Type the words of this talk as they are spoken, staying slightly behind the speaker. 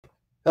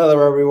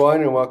Hello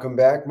everyone and welcome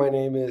back. My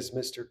name is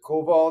Mr.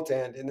 Cobalt,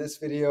 and in this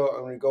video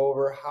I'm going to go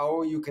over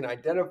how you can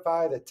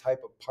identify the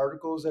type of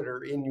particles that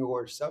are in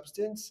your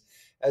substance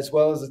as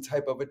well as the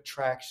type of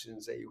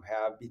attractions that you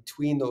have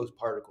between those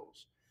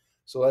particles.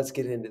 So let's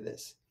get into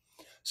this.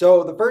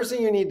 So the first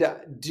thing you need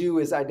to do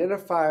is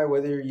identify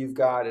whether you've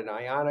got an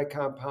ionic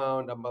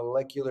compound, a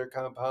molecular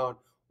compound,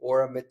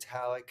 or a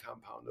metallic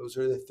compound. Those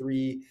are the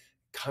three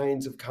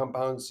kinds of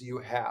compounds you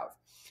have.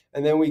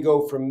 And then we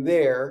go from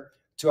there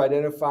to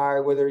identify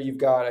whether you've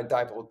got a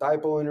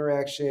dipole-dipole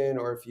interaction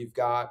or if you've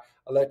got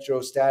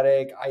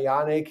electrostatic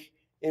ionic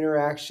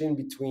interaction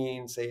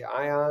between, say,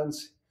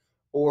 ions,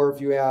 or if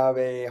you have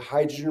a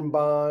hydrogen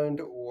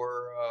bond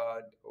or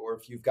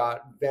if you've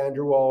got van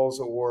der Waals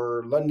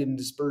or London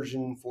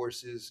dispersion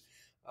forces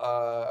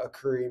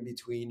occurring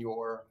between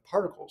your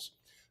particles.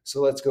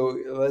 So let's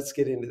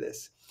get into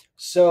this.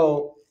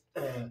 So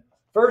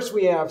first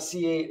we have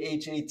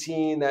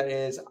C8H18, that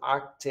is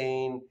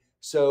octane.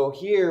 So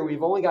here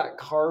we've only got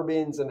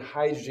carbons and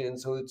hydrogen,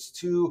 so it's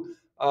two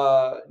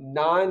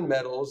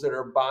non-metals that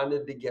are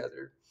bonded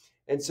together.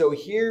 And so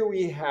here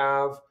we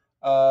have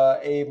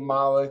a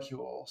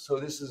molecule.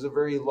 So this is a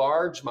very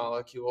large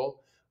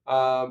molecule.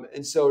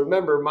 And so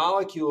remember,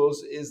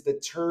 molecules is the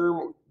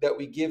term that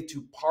we give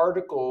to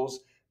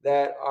particles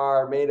that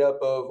are made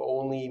up of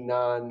only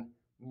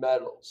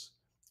non-metals,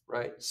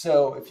 right?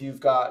 So if you've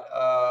got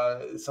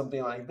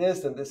something like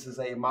this, then this is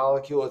a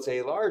molecule. It's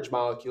a large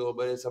molecule,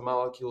 but it's a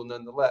molecule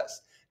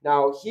nonetheless.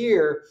 Now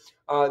here,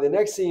 the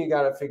next thing you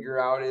got to figure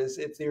out is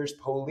if there's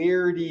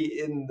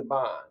polarity in the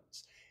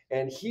bonds.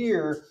 And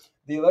here,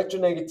 the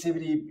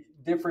electronegativity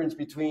difference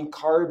between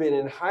carbon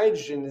and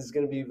hydrogen is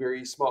going to be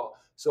very small.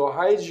 So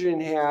hydrogen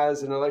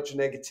has an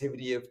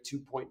electronegativity of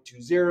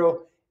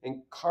 2.20,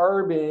 and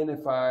carbon,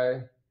 if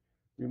I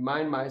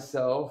remind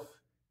myself,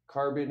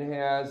 carbon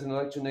has an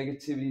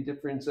electronegativity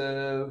difference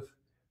of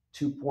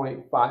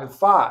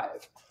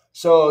 2.55.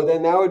 So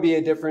then that would be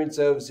a difference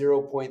of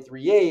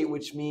 0.38,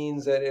 which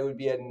means that it would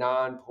be a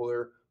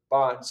nonpolar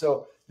bond.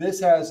 So this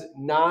has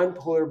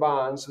nonpolar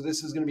bonds, so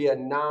this is going to be a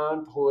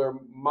nonpolar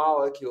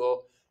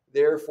molecule.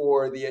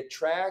 Therefore, the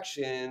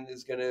attraction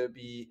is going to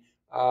be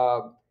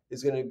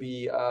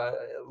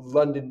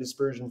London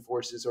dispersion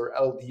forces, or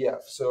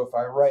LDF. So if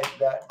I write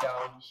that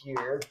down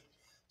here,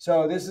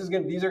 so these are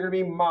going to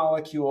be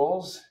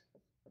molecules,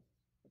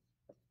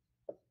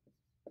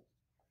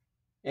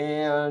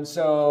 and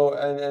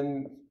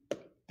then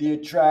the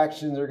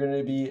attractions are going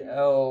to be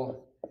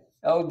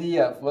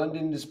LDF,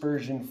 London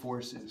dispersion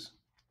forces.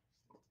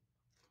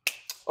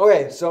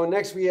 Okay, so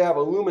next we have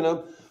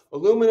aluminum.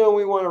 Aluminum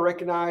we want to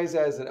recognize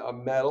as a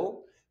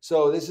metal.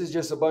 So this is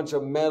just a bunch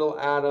of metal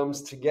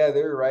atoms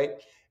together, right?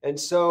 And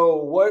so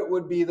what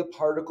would be the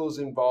particles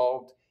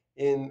involved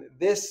in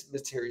this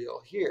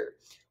material here?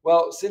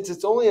 Well, since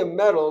it's only a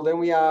metal, then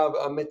we have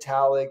a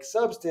metallic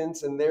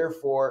substance, and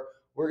therefore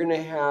we're going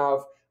to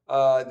have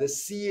the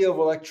sea of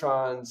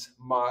electrons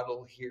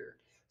model here.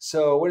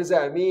 So what does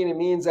that mean? It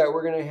means that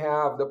we're going to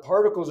have the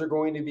particles are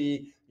going to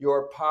be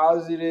your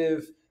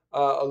positive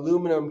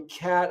aluminum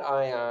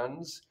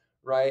cations,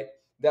 right,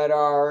 that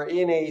are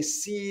in a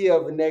sea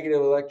of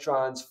negative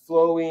electrons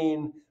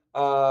flowing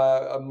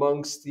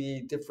amongst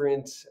the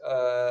different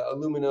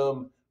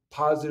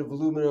positive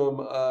aluminum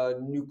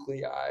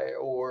nuclei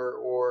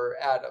or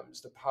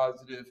atoms, the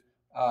positive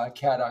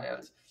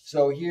cations.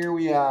 So here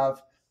we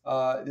have,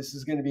 this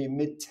is going to be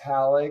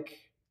metallic.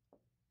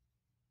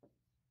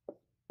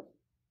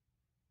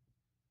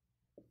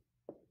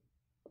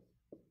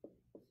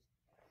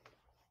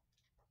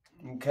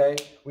 Okay,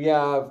 we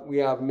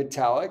have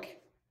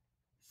metallic,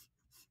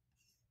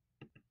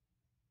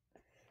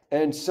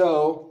 and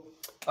so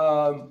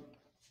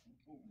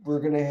we're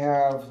going to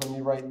have. Let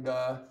me write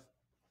the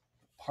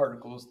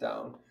particles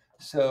down.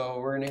 So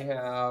we're going to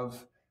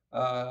have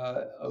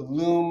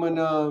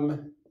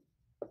aluminum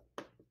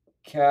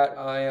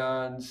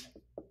cations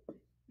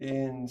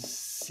in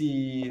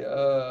sea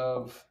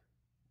of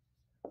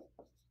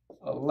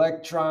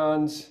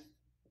electrons.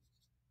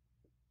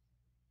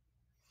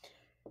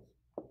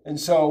 And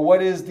so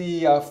what is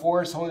the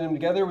force holding them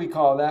together? We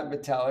call that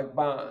metallic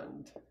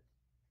bond.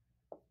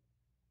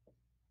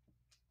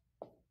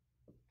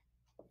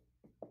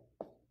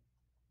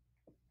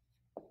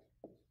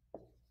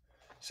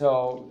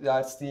 So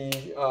that's the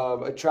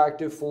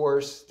attractive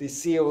force. The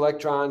sea of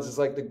electrons is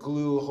like the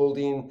glue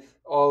holding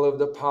all of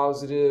the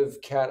positive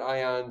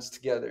cations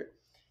together.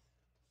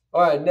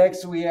 All right,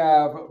 next we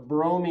have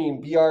bromine,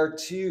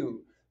 Br2.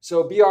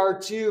 So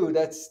Br2,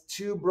 that's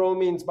two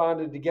bromines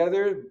bonded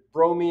together.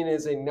 Bromine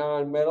is a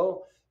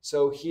nonmetal.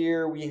 So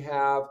here we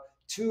have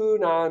two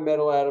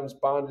nonmetal atoms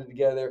bonded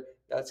together.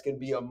 That's going to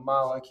be a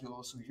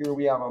molecule. So here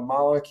we have a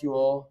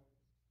molecule.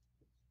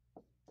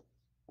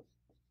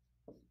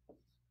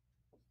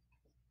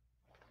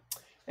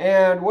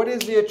 And what is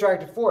the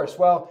attractive force?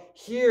 Well,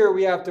 here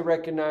we have to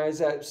recognize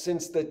that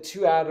since the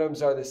two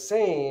atoms are the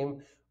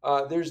same,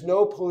 there's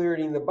no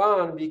polarity in the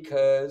bond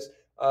because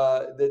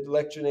the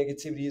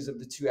electronegativities of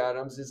the two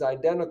atoms is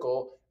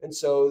identical. and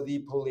so the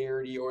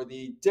polarity or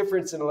the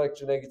difference in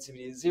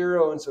electronegativity is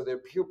 0, and so the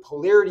pure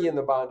polarity in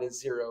the bond is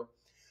 0.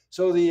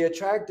 So the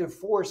attractive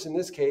force in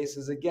this case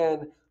is,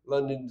 again,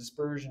 London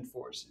dispersion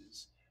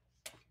forces.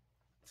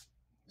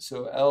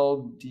 So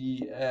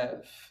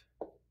LDF.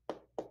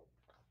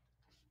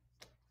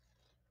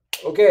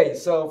 Okay,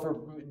 so for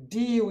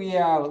D, we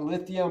have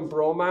lithium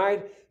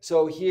bromide.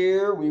 So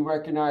here we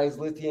recognize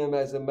lithium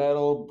as a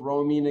metal.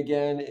 Bromine,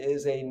 again,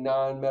 is a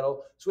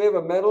non-metal. So we have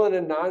a metal and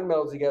a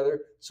non-metal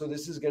together. So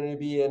this is going to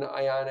be an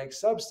ionic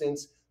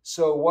substance.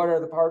 So what are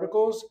the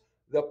particles?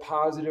 The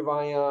positive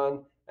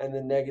ion and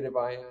the negative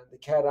ion, the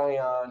cation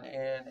and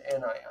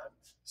anion.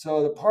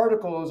 So the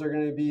particles are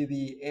going to be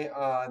the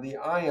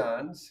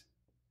ions,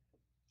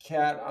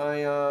 cation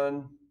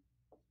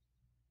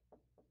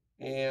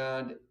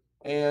and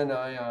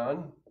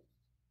anion.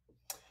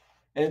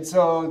 And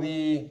so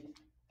the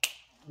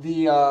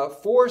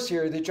force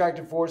here, the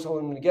attractive force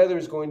holding them together,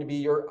 is going to be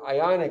your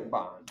ionic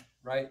bond,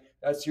 right?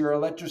 That's your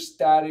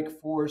electrostatic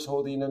force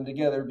holding them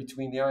together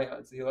between the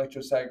ions, the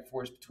electrostatic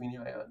force between the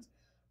ions.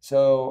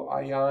 So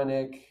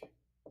ionic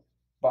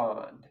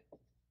bond,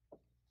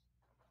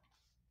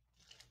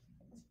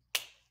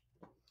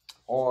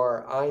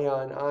 or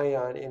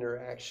ion-ion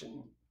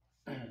interaction.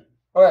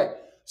 All right,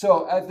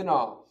 so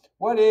ethanol.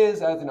 What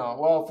is ethanol?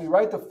 Well, if we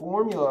write the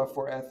formula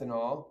for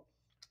ethanol,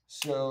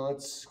 so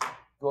let's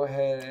go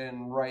ahead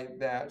and write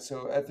that.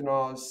 So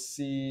ethanol is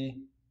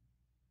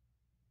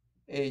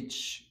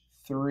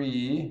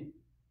CH3,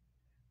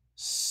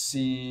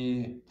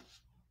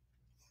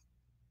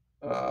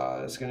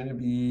 it's going to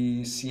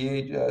be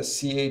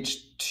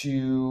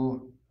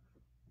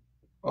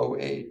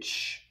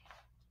CH2OH.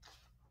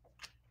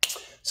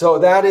 So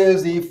that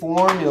is the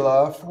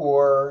formula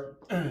for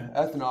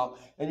ethanol.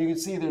 And you can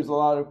see there's a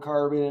lot of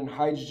carbon and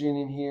hydrogen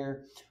in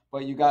here,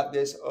 but you got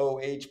this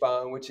OH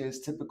bond, which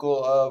is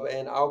typical of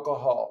an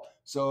alcohol.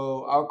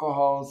 So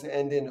alcohols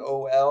end in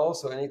OL.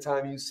 So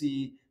anytime you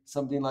see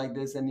something like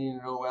this ending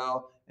in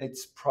OL,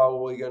 it's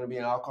probably going to be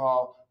an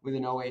alcohol with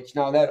an OH.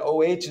 Now that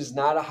OH is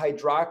not a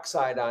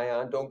hydroxide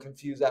ion. Don't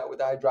confuse that with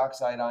a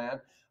hydroxide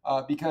ion,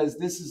 because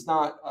this is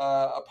not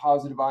a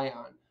positive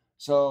ion.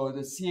 So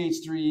the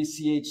CH3,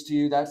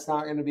 CH2, that's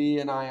not going to be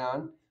an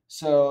ion.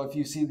 So if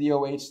you see the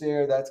OH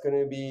there, that's going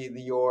to be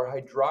your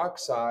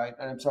hydroxide,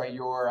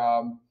 your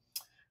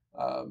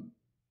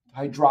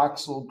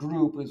hydroxyl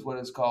group is what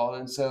it's called.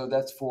 And so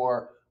that's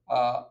for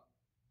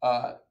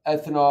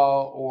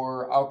ethanol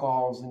or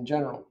alcohols in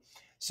general.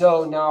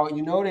 So now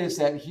you notice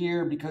that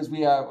here, because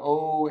we have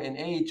O and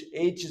H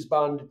is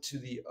bonded to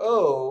the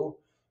O.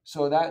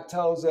 So that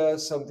tells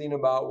us something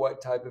about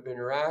what type of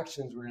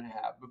interactions we're going to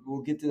have, but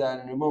we'll get to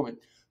that in a moment.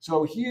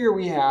 So here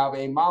we have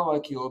a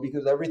molecule,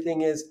 because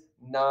everything is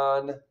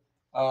non-metals.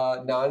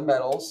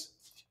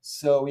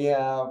 So we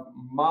have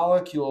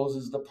molecules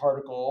is the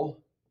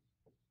particle.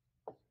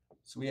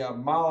 So we have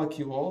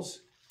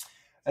molecules.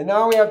 And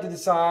now we have to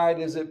decide,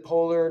 is it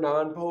polar,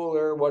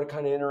 non-polar, what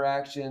kind of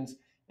interactions?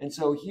 And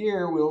so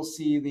here we'll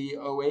see the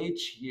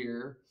OH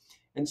here.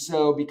 And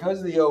so because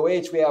of the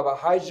OH, we have a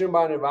hydrogen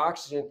bonded to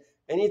oxygen.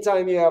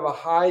 Anytime you have a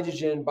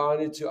hydrogen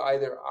bonded to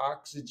either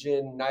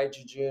oxygen,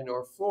 nitrogen,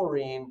 or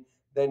fluorine,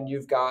 then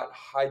you've got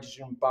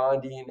hydrogen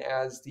bonding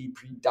as the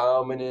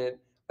predominant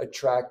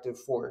attractive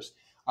force.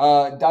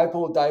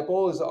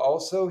 Dipole-dipole is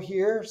also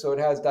here, so it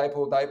has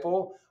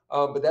dipole-dipole,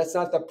 but that's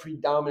not the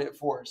predominant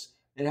force.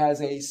 It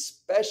has a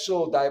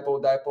special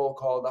dipole-dipole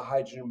called the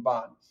hydrogen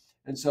bond.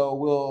 And so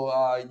we'll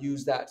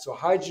use that. So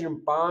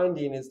hydrogen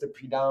bonding is the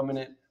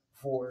predominant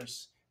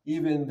force,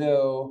 even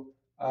though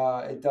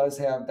it does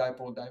have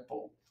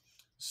dipole-dipole.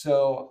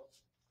 So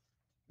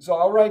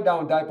I'll write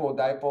down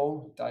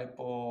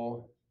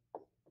dipole-dipole.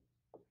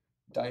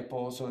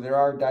 So there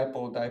are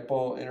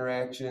dipole-dipole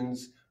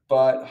interactions,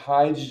 but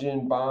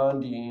hydrogen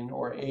bonding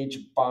or H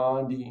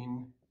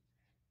bonding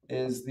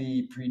is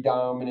the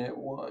predominant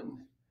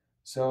one.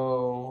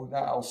 So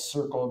I'll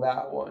circle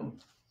that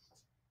one.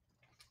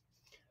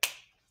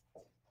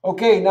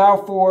 Okay, now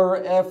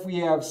for F, we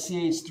have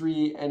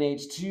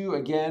CH3NH2.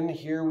 Again,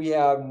 here we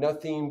have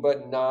nothing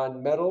but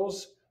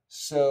non-metals.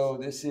 So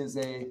this is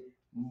a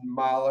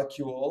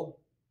molecule.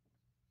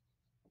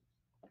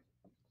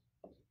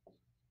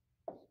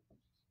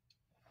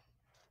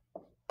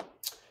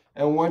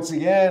 And once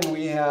again,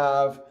 we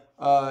have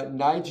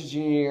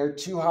nitrogen here.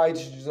 Two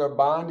hydrogens are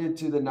bonded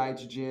to the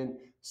nitrogen.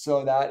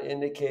 So that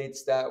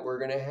indicates that we're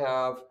going to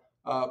have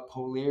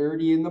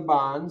polarity in the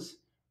bonds,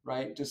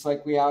 right? Just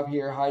like we have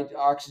here,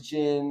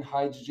 oxygen,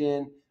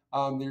 hydrogen,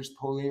 there's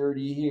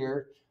polarity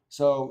here.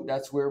 So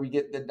that's where we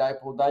get the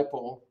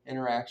dipole-dipole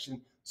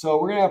interaction. So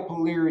we're going to have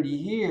polarity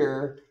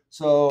here.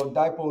 So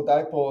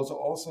dipole-dipole is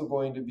also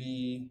going to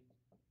be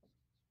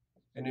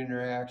an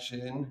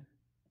interaction.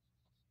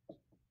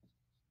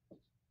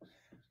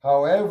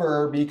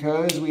 However,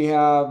 because we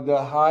have the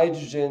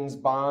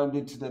hydrogens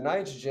bonded to the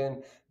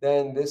nitrogen,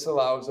 then this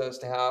allows us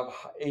to have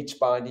H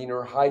bonding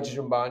or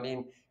hydrogen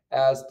bonding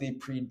as the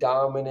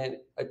predominant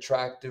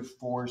attractive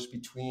force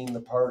between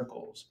the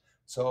particles.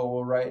 So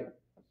we'll write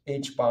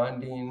H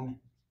bonding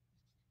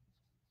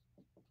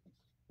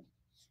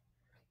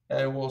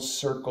and we'll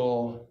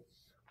circle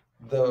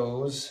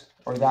those,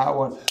 or that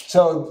one.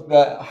 So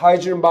the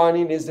hydrogen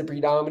bonding is the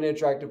predominant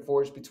attractive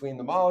force between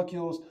the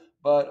molecules,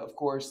 but of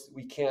course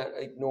we can't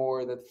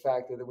ignore the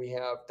fact that we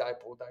have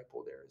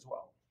dipole-dipole there as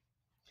well.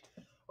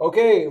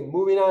 Okay,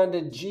 moving on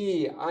to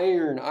G,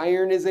 iron.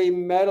 Iron is a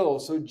metal,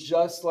 so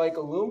just like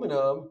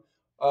aluminum,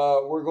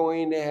 we're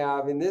going to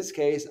have, in this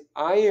case,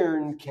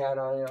 iron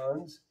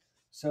cations.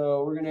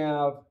 So we're going to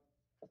have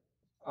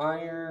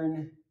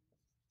iron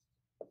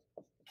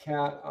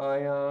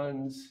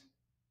cations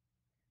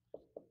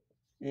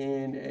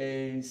in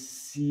a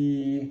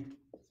sea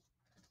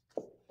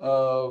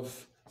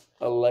of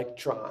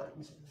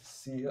electrons.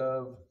 Sea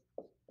of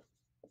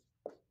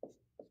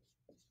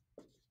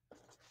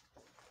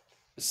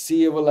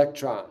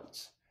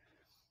electrons.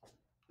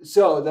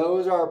 So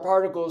those are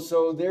particles.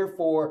 So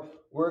therefore,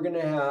 we're going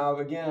to have,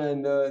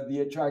 again,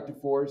 the attractive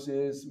force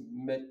is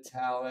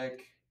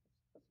metallic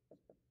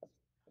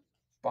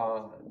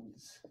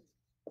bonds.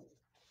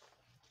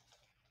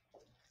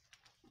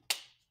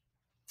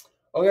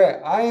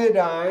 Okay,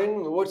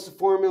 iodine. What's the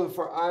formula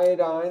for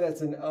iodine?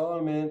 That's an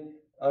element.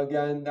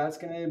 Again, that's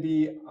going to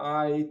be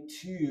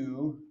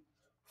I2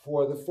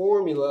 for the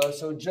formula.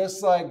 So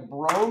just like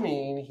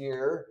bromine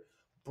here,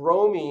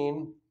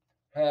 bromine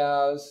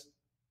has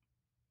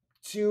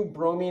two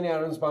bromine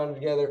atoms bonded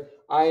together.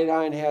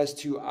 Iodine has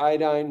two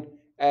iodine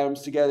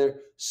atoms together.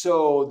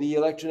 So the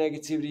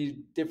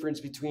electronegativity difference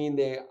between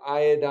the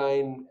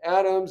iodine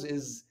atoms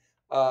is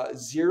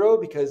 0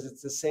 because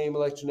it's the same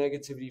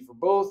electronegativity for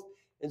both.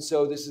 And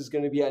so this is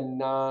going to be a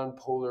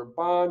non-polar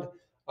bond.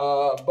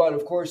 But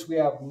of course we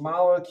have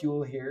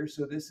molecule here.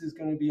 So this is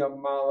going to be a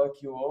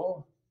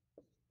molecule.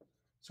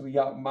 So we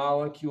got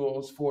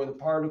molecules for the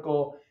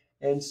particle.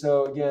 And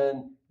so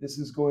again, this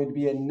is going to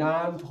be a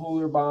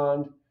non-polar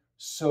bond.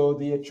 So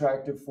the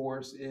attractive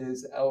force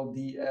is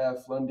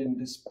LDF, London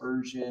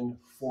dispersion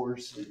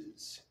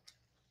forces.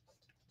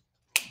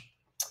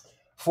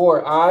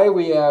 For I,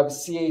 we have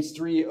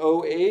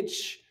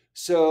CH3OH.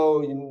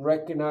 So you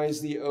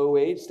recognize the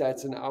OH,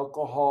 that's an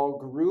alcohol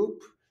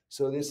group.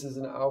 So this is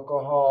an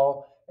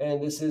alcohol,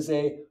 and this is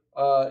a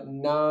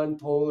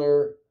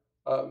non-polar,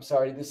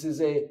 this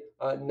is a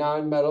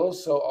non-metal.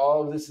 So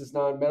all of this is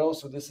non-metal.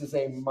 So this is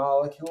a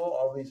molecule.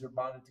 All these are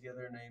bonded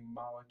together in a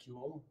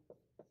molecule.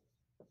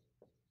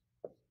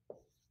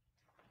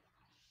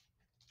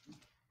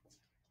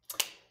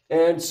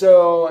 And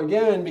so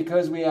again,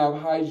 because we have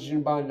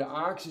hydrogen bonded to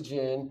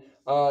oxygen,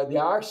 the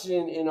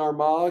oxygen in our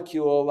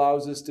molecule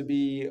allows us to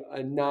be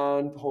a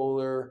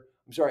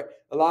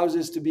allows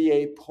us to be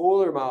a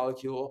polar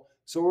molecule.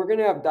 So we're going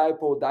to have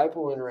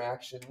dipole-dipole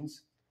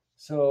interactions.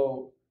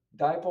 So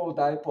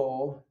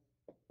dipole-dipole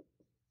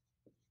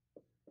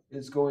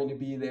is going to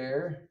be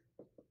there,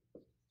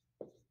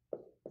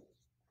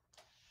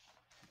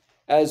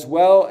 as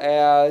well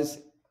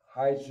as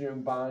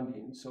hydrogen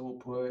bonding. So we'll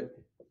put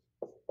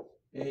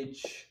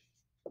H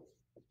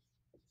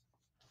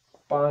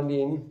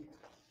bonding.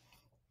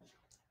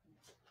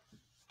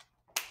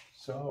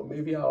 So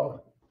maybe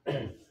I'll,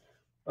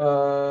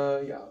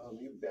 I'll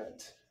move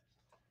that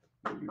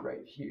maybe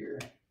right here.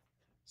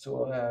 So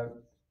we'll have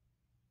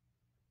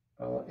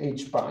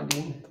H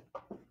bonding.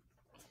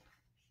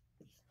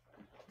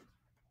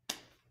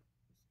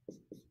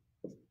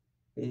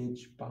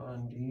 H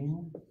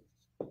bonding.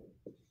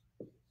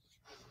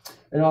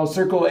 And I'll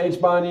circle H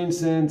bonding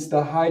since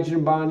the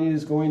hydrogen bonding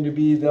is going to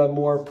be the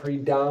more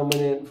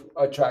predominant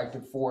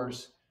attractive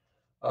force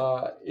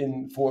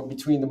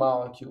between the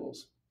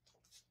molecules.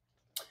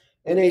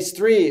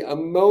 NH3,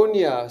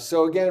 ammonia.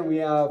 So again, we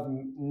have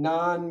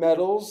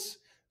non-metals.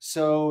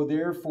 So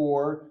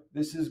therefore,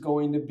 this is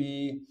going to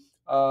be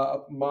a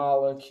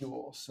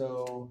molecule.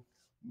 So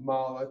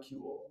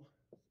molecule.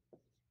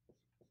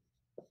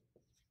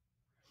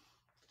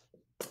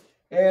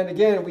 And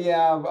again, we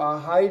have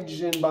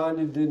hydrogen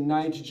bonded to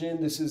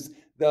nitrogen. This is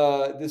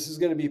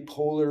going to be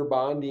polar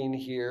bonding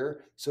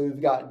here. So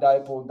we've got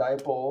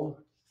dipole-dipole.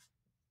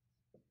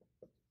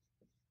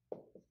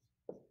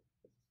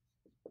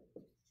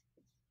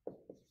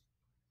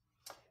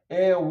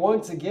 And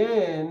once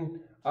again,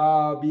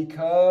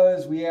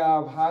 because we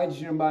have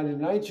hydrogen bonded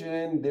to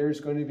nitrogen, there's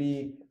going to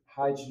be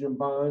hydrogen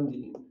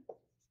bonding.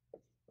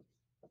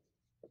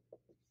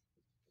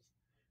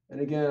 And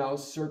again, I'll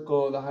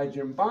circle the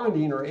hydrogen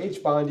bonding or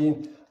H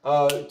bonding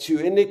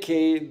to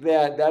indicate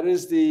that that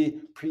is the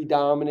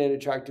predominant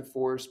attractive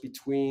force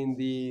between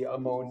the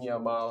ammonia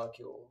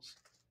molecules.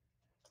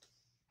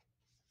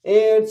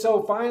 And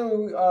so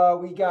finally,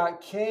 we got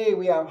K,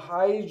 we have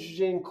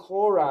hydrogen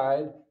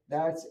chloride,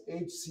 that's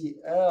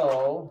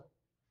HCl.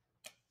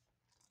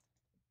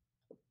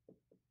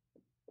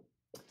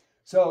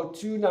 So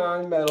two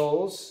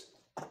nonmetals.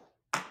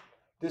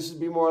 This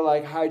would be more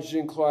like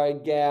hydrogen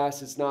chloride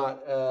gas. It's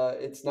not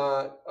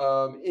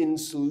in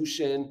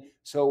solution.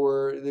 So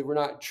we're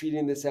not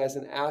treating this as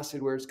an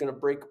acid where it's going to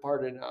break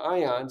apart into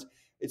ions.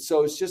 It's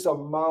just a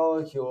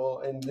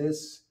molecule in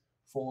this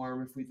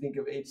form if we think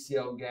of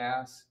HCl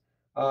gas.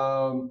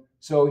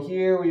 So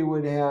here we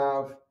would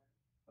have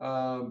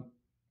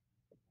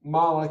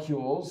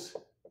molecules.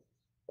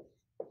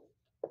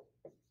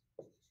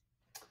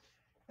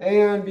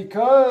 And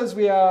because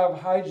we have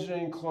hydrogen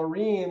and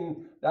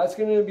chlorine, that's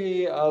going to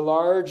be a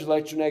large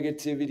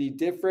electronegativity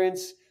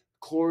difference.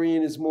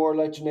 Chlorine is more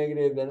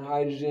electronegative than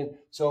hydrogen.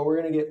 So we're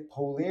going to get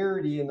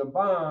polarity in the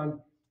bond.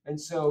 And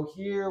so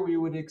here we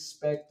would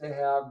expect to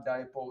have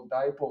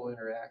dipole-dipole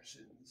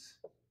interactions.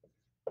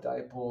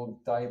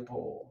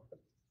 Dipole-dipole.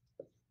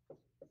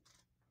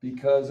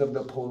 Because of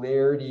the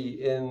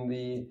polarity in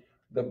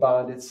the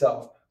bond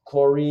itself.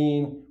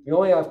 Chlorine, we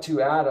only have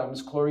two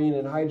atoms, chlorine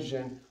and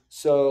hydrogen.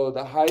 So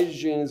the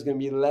hydrogen is going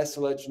to be less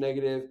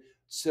electronegative.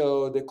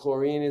 So the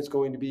chlorine is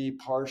going to be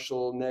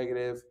partial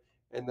negative,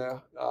 and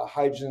the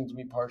hydrogen is going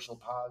to be partial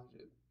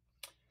positive.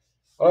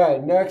 All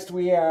right, next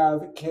we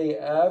have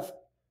Kf.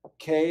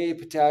 K,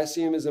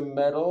 potassium is a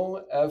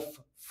metal. F,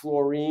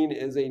 fluorine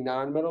is a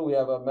nonmetal. We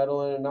have a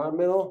metal and a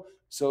nonmetal.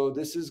 So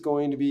this is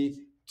going to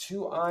be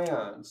two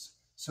ions.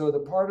 So the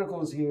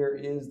particles here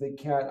is the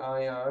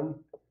cation,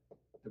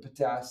 the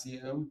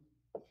potassium,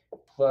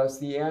 plus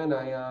the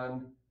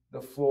anion, the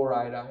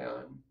fluoride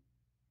ion,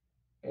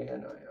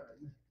 anion.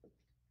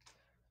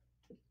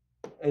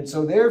 And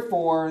so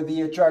therefore,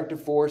 the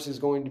attractive force is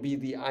going to be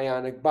the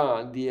ionic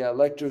bond, the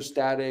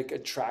electrostatic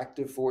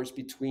attractive force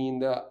between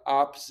the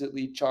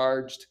oppositely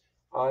charged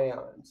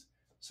ions.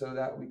 So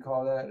that we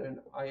call that an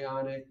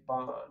ionic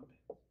bond.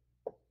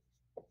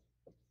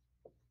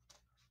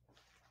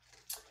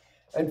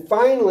 And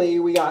finally,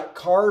 we got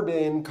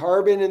carbon,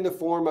 carbon in the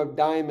form of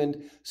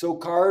diamond. So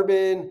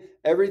carbon,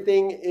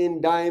 everything in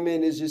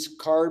diamond is just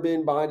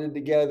carbon bonded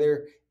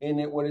together in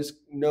what is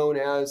known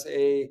as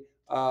a,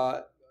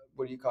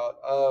 what do you call it?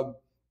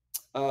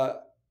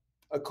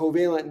 A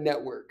covalent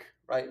network,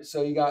 right?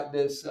 So you got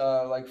this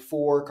like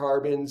 4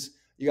 carbons.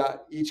 You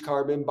got each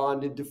carbon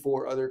bonded to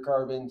 4 other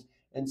carbons.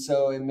 And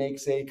so it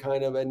makes a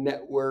kind of a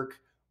network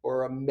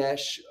or a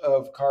mesh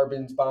of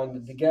carbons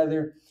bonded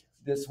together.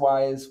 This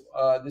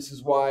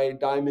is why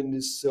diamond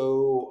is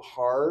so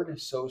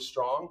hard, so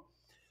strong.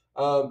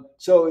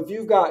 So if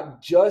you've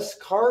got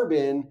just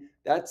carbon,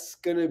 that's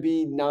going to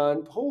be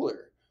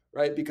nonpolar,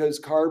 right? Because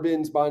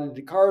carbons bonded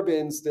to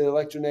carbons, the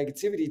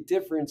electronegativity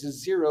difference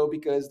is 0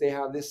 because they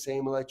have this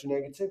same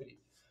electronegativity.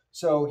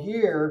 So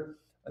here,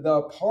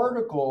 the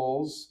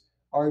particles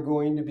are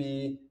going to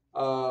be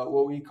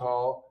what we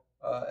call,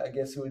 I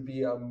guess it would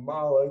be a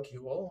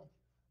molecule.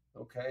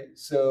 Okay,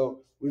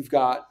 so we've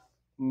got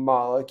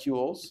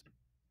molecules.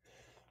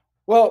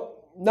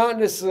 Well, not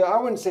necessarily, I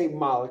wouldn't say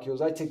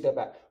molecules. I take that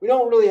back. We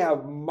don't really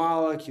have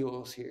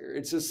molecules here.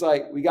 It's just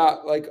like we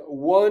got like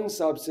one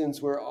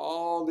substance where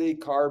all the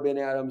carbon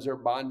atoms are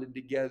bonded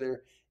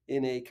together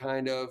in a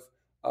kind of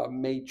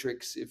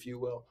matrix, if you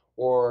will,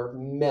 or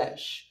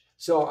mesh.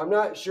 So I'm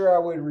not sure I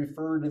would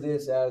refer to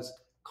this as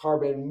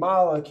carbon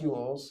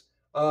molecules,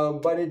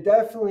 but it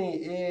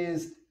definitely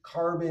is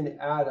carbon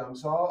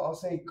atoms. So I'll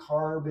say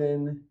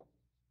carbon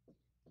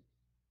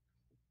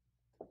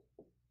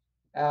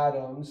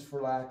atoms,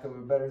 for lack of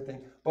a better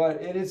thing,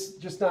 but it is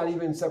just not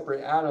even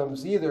separate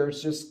atoms either.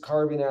 It's just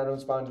carbon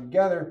atoms bonded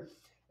together.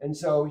 And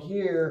so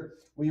here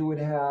we would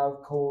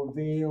have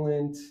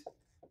covalent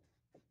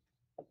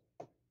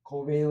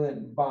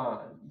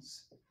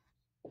bonds.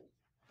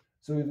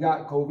 So we've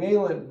got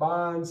covalent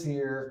bonds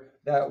here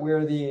that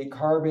where the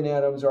carbon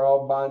atoms are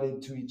all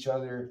bonded to each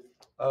other.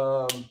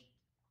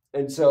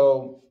 And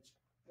so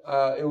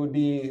it would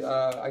be,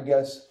 I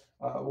guess,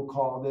 we'll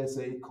call this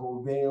a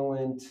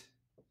covalent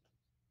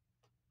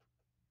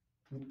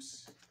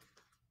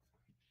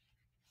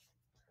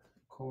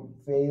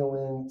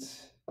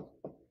covalent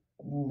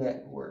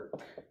network.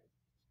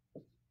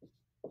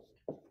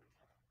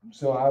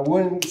 So I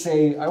wouldn't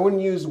say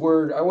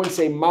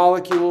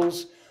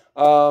molecules.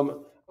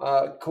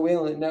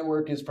 Covalent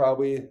network is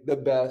probably the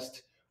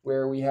best,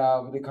 where we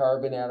have the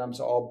carbon atoms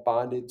all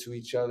bonded to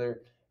each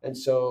other. And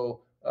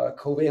so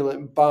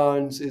covalent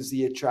bonds is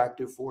the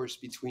attractive force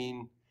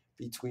between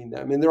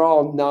them. And they're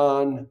all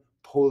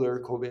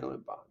non-polar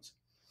covalent bonds.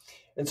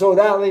 And so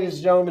that, ladies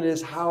and gentlemen,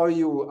 is how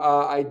you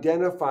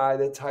identify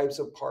the types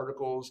of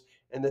particles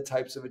and the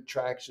types of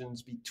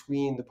attractions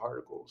between the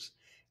particles.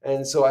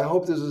 And so I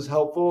hope this was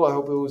helpful. I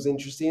hope it was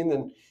interesting.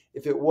 And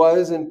if it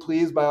was, then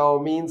please, by all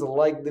means,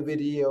 like the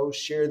video,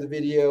 share the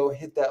video,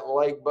 hit that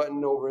like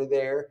button over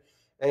there.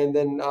 And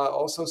then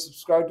also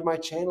subscribe to my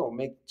channel.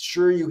 Make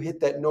sure you hit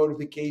that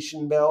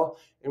notification bell.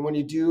 And when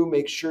you do,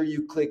 make sure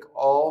you click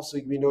all so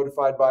you can be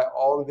notified by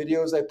all the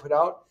videos I put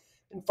out.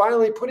 And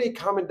finally, put a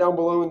comment down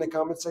below in the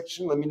comment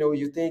section. Let me know what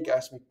you think.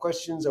 Ask me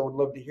questions. I would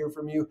love to hear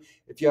from you.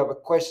 If you have a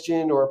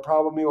question or a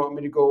problem you want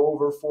me to go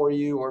over for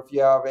you, or if you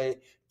have a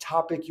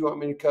topic you want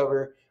me to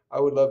cover, I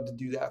would love to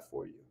do that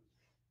for you.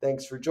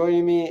 Thanks for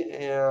joining me,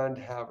 and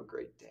have a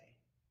great day.